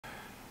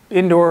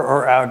Indoor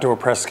or outdoor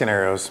Presa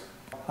Canarios.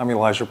 I'm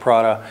Elijah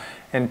Prada,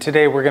 and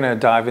today we're going to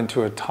dive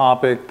into a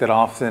topic that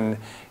often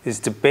is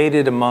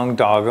debated among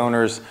dog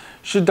owners.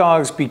 Should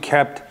dogs be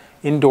kept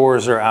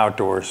indoors or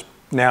outdoors?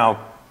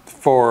 Now,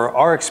 for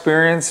our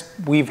experience,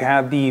 we've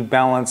had the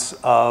balance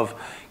of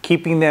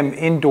keeping them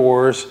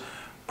indoors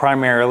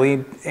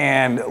primarily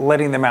and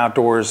letting them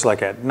outdoors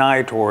like at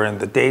night or in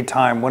the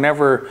daytime,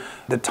 whenever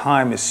the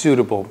time is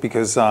suitable,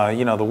 because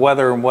you know, the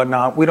weather and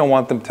whatnot, we don't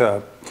want them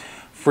to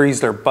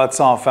freeze their butts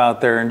off out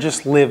there and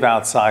just live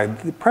outside.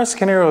 The Presa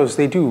Canarios,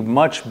 they do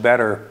much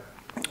better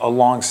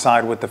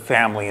alongside with the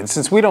family. And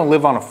since we don't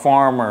live on a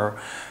farm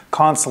or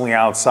constantly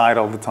outside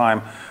all the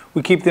time,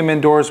 we keep them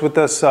indoors with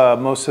us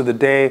most of the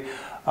day,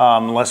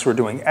 unless we're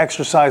doing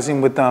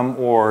exercising with them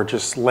or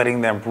just letting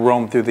them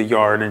roam through the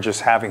yard and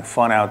just having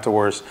fun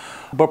outdoors.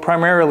 But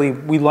primarily,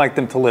 we like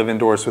them to live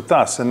indoors with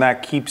us, and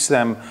that keeps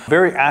them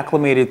very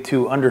acclimated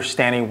to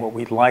understanding what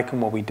we like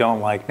and what we don't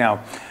like.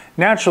 Now,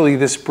 naturally,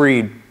 this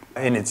breed,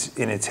 in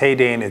its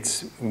heyday, in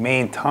its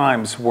main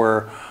times,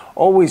 were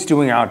always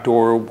doing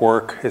outdoor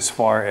work as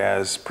far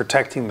as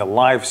protecting the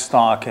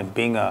livestock and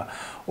being a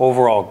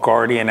overall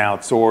guardian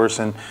outdoors,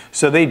 and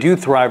so they do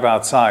thrive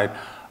outside.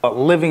 But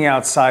living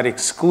outside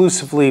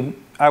exclusively,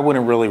 I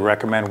wouldn't really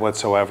recommend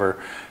whatsoever.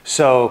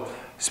 So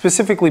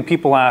specifically,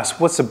 people ask,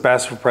 what's the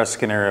best for Presa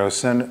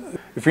Canarios? And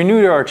if you're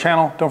new to our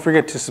channel, don't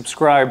forget to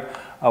subscribe.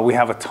 We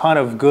have a ton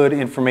of good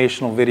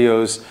informational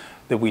videos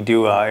that we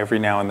do every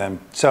now and then.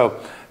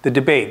 So the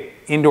debate,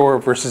 indoor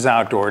versus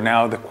outdoor.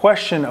 Now, the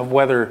question of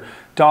whether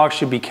dogs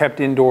should be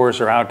kept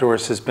indoors or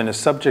outdoors has been a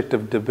subject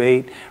of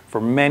debate for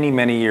many,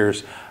 many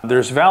years.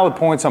 There's valid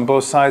points on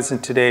both sides,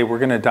 and today we're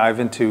going to dive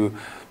into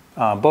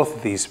both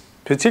of these,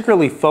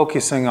 particularly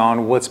focusing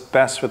on what's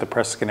best for the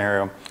Presa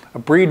Canario, a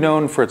breed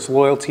known for its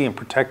loyalty and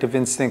protective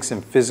instincts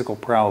and physical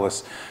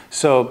prowess.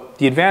 So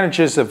the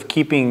advantages of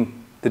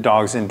keeping the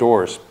dogs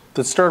indoors.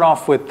 Let's start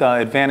off with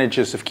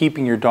advantages of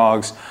keeping your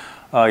dogs,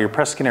 your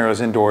Presa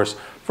Canarios, indoors.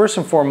 First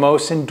and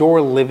foremost,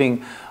 indoor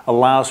living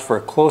allows for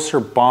a closer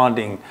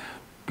bonding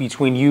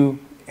between you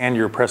and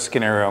your Presa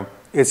Canario.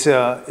 It's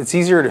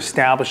easier to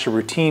establish a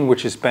routine,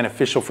 which is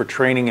beneficial for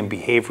training and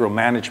behavioral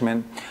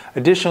management.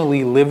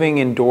 Additionally, living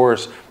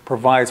indoors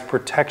provides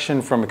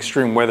protection from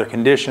extreme weather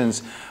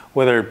conditions,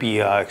 whether it be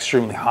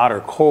extremely hot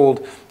or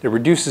cold. It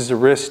reduces the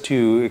risk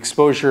to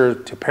exposure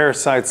to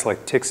parasites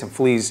like ticks and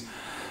fleas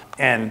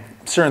and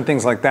certain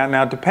things like that.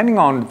 Now, depending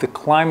on the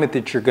climate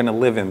that you're going to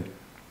live in,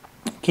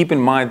 keep in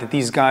mind that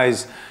these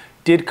guys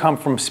did come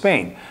from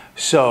Spain.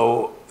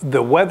 So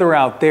the weather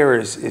out there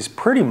is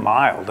pretty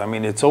mild. I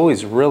mean, it's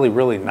always really,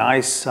 really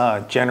nice,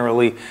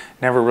 generally,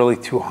 never really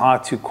too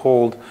hot, too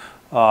cold.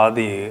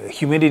 The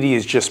humidity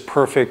is just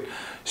perfect.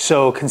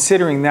 So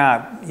considering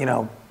that, you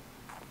know,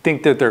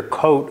 think that their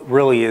coat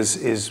really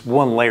is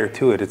one layer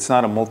to it. It's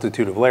not a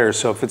multitude of layers.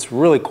 So if it's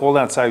really cold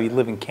outside, you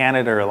live in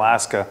Canada or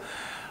Alaska,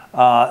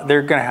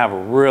 they're going to have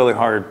a really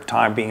hard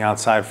time being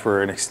outside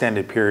for an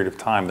extended period of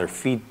time. Their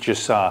feet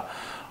just aren't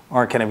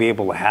going to be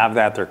able to have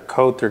that. Their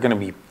coat, they're going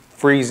to be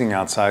freezing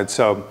outside.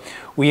 So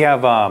we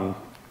have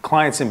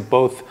clients in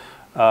both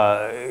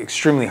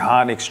extremely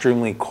hot and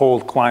extremely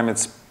cold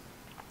climates.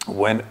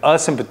 When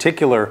us in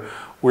particular,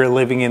 we're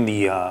living in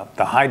the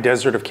high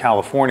desert of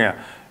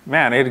California,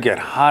 man, it'd get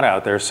hot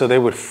out there. So they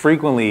would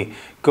frequently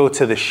go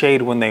to the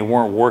shade when they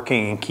weren't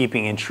working and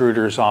keeping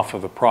intruders off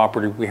of the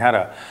property. We had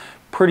a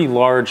pretty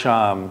large,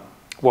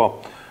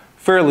 well,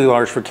 fairly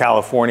large for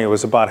California. It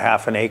was about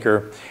half an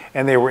acre,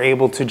 and they were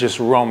able to just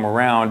roam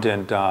around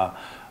and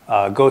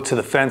go to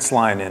the fence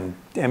line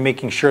and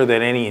making sure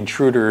that any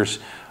intruders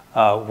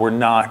were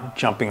not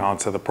jumping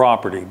onto the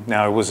property.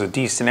 Now, it was a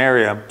decent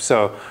area,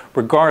 so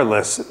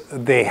regardless,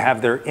 they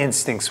have their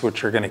instincts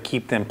which are going to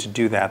keep them to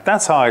do that.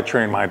 That's how I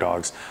train my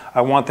dogs.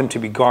 I want them to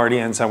be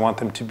guardians. I want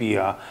them to be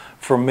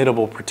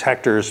formidable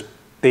protectors.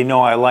 They know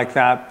I like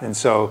that, and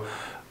so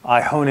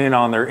I hone in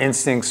on their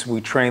instincts. We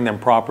train them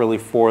properly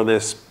for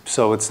this,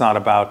 so it's not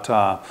about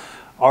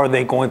are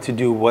they going to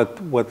do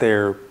what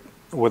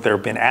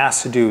they've been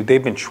asked to do.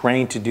 They've been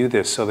trained to do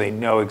this, so they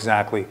know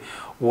exactly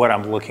what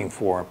I'm looking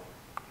for.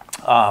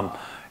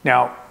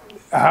 Now,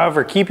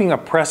 however, keeping a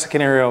Presa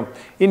Canario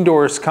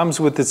indoors comes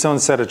with its own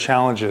set of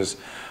challenges.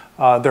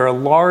 They're a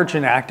large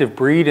and active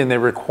breed, and they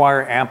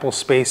require ample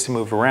space to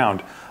move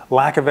around.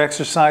 Lack of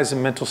exercise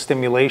and mental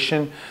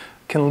stimulation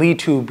can lead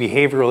to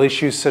behavioral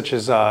issues such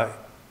as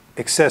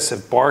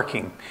excessive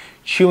barking,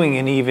 chewing,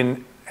 and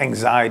even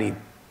anxiety.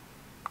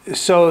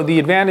 So the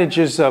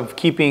advantages of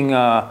keeping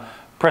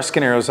Presa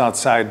Canarios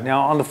outside.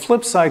 Now, on the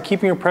flip side,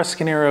 keeping your Presa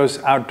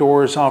Canarios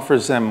outdoors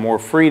offers them more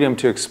freedom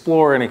to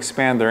explore and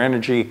expand their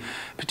energy,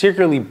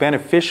 particularly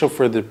beneficial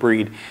for the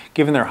breed,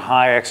 given their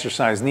high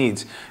exercise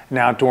needs. An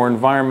outdoor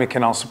environment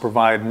can also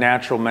provide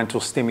natural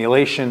mental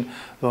stimulation.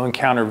 They'll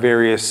encounter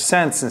various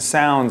scents and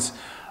sounds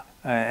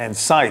and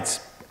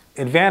sights.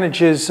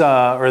 Advantages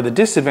or the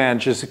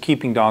disadvantages of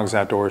keeping dogs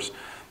outdoors.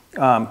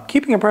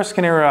 Keeping a Presa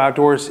Canario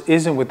outdoors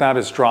isn't without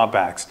its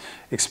drawbacks.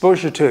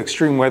 Exposure to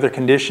extreme weather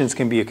conditions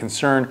can be a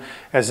concern,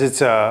 as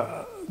it's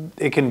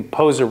it can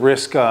pose a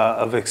risk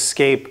of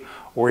escape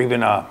or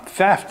even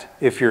theft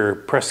if your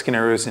Presa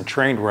Canario isn't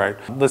trained right.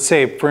 Let's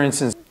say, for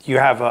instance, you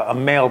have a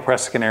male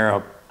Presa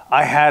Canario.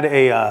 I had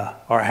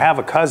have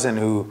a cousin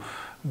who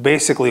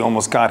basically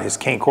almost got his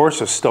cane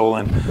corso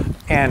stolen,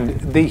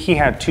 and he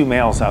had 2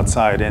 males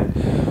outside,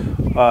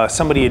 and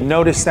somebody had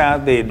noticed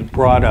that. They had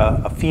brought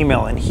a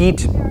female in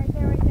heat,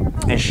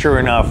 and sure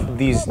enough,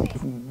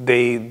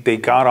 they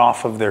got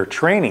off of their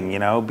training, you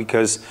know,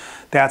 because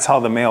that's how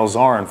the males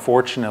are.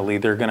 Unfortunately,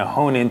 they're going to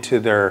hone into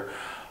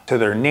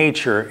their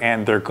nature,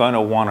 and they're going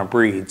to want to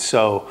breed.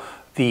 So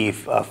the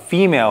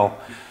female,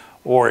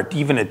 or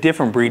even a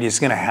different breed, is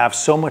going to have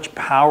so much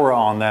power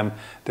on them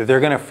that they're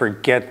going to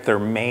forget their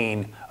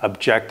main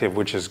objective,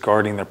 which is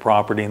guarding their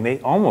property. And they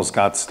almost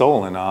got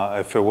stolen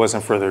if it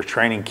wasn't for their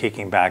training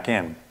kicking back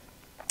in.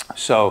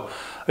 So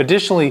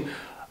additionally,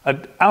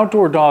 an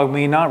outdoor dog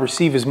may not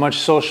receive as much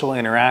social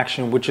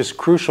interaction, which is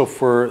crucial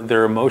for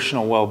their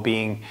emotional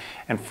well-being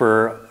and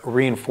for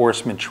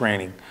reinforcement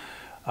training.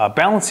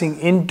 Balancing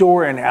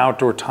indoor and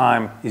outdoor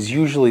time is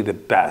usually the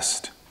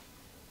best.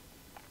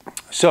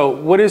 So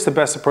what is the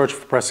best approach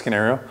for Presa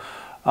Canario?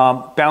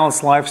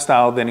 Balanced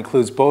lifestyle that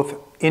includes both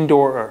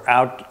indoor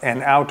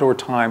and outdoor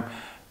time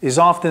is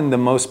often the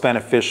most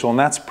beneficial, and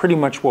that's pretty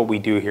much what we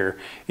do here.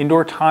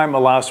 Indoor time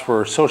allows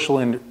for social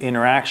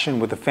interaction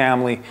with the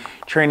family,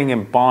 training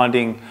and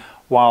bonding,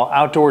 while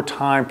outdoor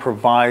time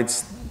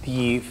provides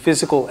the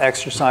physical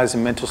exercise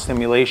and mental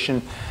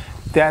stimulation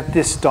that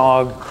this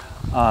dog,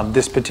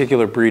 this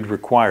particular breed,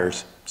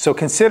 requires. So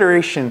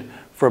consideration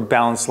for a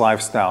balanced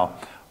lifestyle.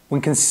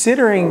 When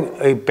considering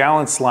a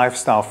balanced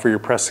lifestyle for your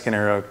Presa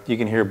Canario, you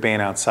can hear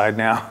Bane outside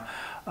now,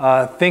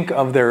 think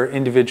of their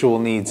individual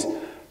needs.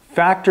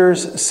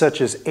 Factors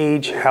such as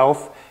age,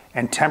 health,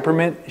 and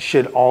temperament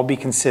should all be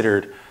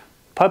considered.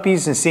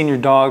 Puppies and senior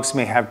dogs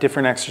may have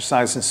different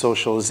exercise and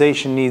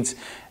socialization needs,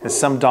 and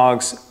some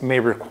dogs may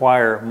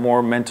require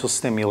more mental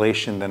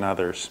stimulation than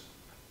others.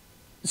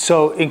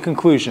 So in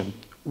conclusion,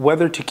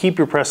 whether to keep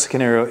your Presa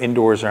Canario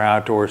indoors or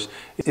outdoors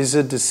is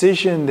a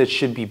decision that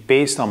should be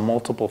based on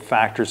multiple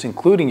factors,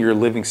 including your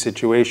living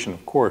situation,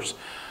 of course,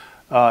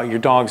 your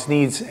dog's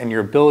needs, and your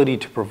ability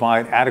to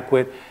provide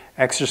adequate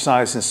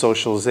exercise and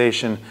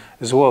socialization,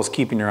 as well as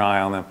keeping your eye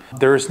on them.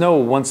 There is no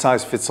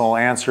one-size-fits-all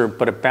answer,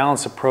 but a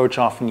balanced approach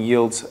often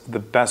yields the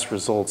best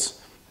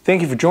results.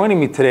 Thank you for joining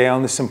me today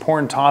on this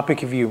important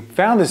topic. If you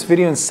found this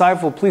video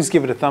insightful, please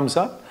give it a thumbs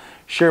up.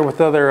 Share with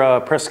other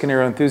Presa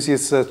Canario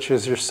enthusiasts such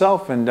as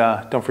yourself, and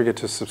don't forget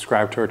to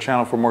subscribe to our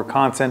channel for more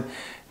content.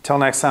 Until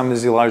next time, this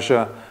is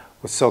Elijah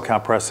with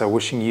SoCalPresa,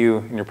 wishing you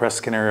and your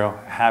Presa Canario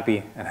a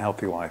happy and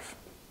healthy life.